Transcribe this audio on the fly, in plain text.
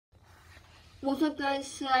What's up,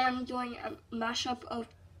 guys? Today I'm doing a mashup of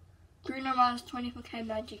Bruno 24K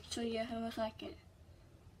Magic, so yeah, who was like it?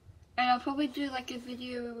 And I'll probably do like a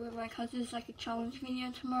video with my cousins, like a challenge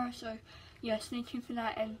video tomorrow, so yeah, stay tuned for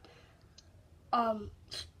that, and I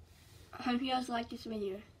hope you guys like this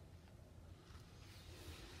video.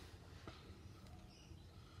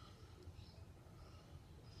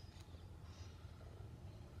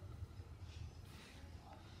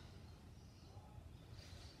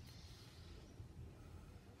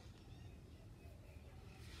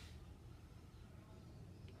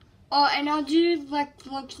 Oh, and I'll do like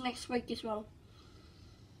vlogs next week as well.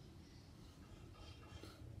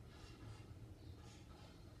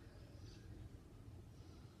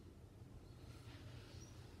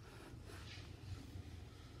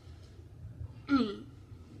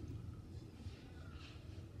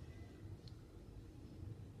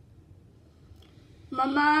 My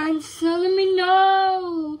mind's telling me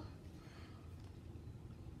no,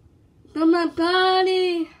 but my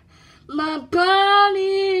body's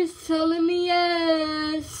telling me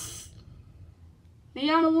yes. And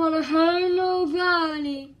I don't wanna hurt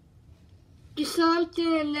nobody. It's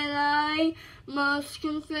something that I must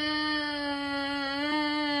confess.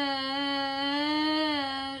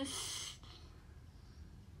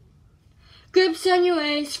 Grips on your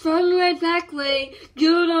waist, front way, back way.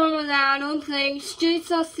 You don't know that I don't play.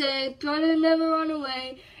 Streets are safe, but I never run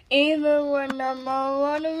away. Even when I'm all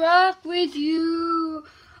wanna rock with you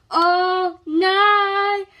all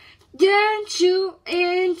night. Get you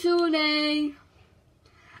in today.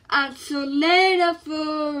 I'm so made up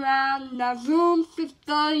around that room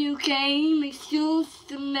before you came. Excuse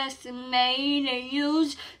the mess I made and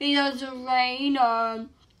use it as a rain on.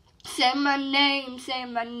 Say my name,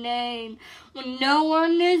 when no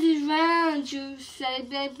one is around you. Say,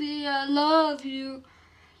 baby, I love you.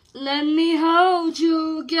 Let me hold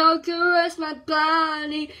you, girl, caress my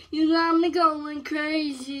body. You got me going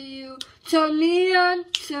crazy, you turn me on.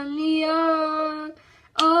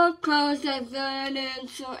 All calls diverted,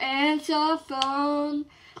 so answer phone.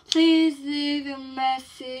 Please leave a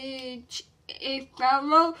message. If I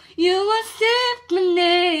wrote you a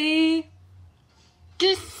symphony,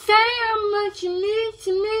 just say how much you mean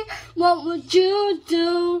to me. What would you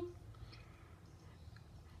do?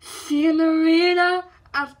 Senorita,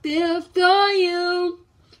 I feel for you.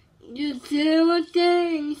 You do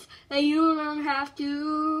things that you don't have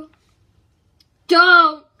to.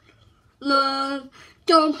 Don't love,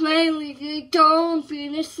 don't play with it, don't be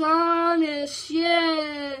dishonest,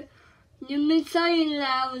 yeah. You been saying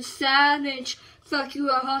that I was savage. Fuck you,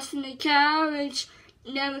 a horse in a carriage.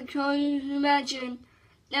 Never told you to imagine.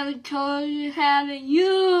 Never told you having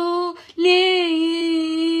you need.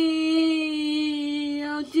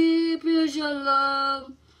 How deep is your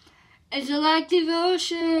love? Is it like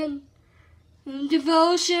devotion?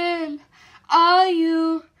 Devotion, are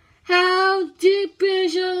you? How deep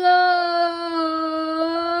is your love?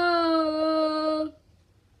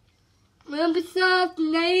 We'll be soft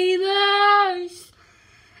neighbors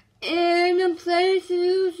in a place to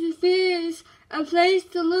lose your fears, a place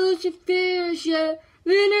to lose your fears, yeah.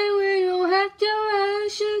 Really, we don't have to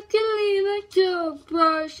rush. You can leave a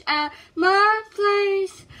toothbrush at my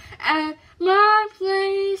place,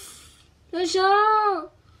 That's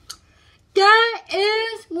all. That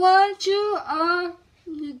is what you are.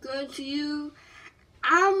 I'm good to you.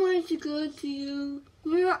 I'm way too good to you.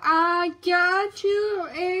 I got you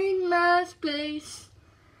in my space.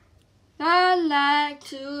 I like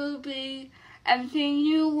to be everything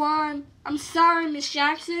you want. I'm sorry, Miss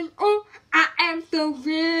Jackson. Oh, I am for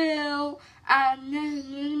real. I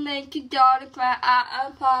never make your daughter cry. I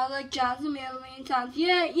apologize a million times.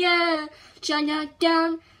 Yeah. Shut that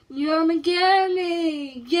down. You're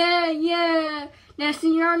McGarry. Yeah. Next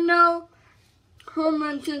thing I know,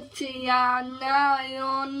 romanticity. I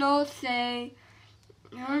don't know, say.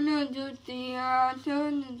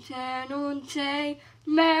 Don't say.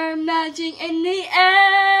 Magic in the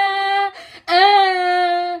air.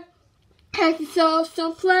 Take yourself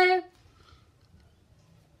some play.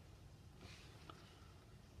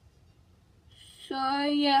 So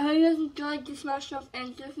yeah, I hope you guys enjoyed this mashup,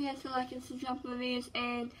 and don't forget to like and subscribe to my videos,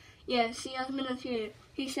 and yeah, see you guys in the next video.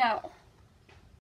 Peace out.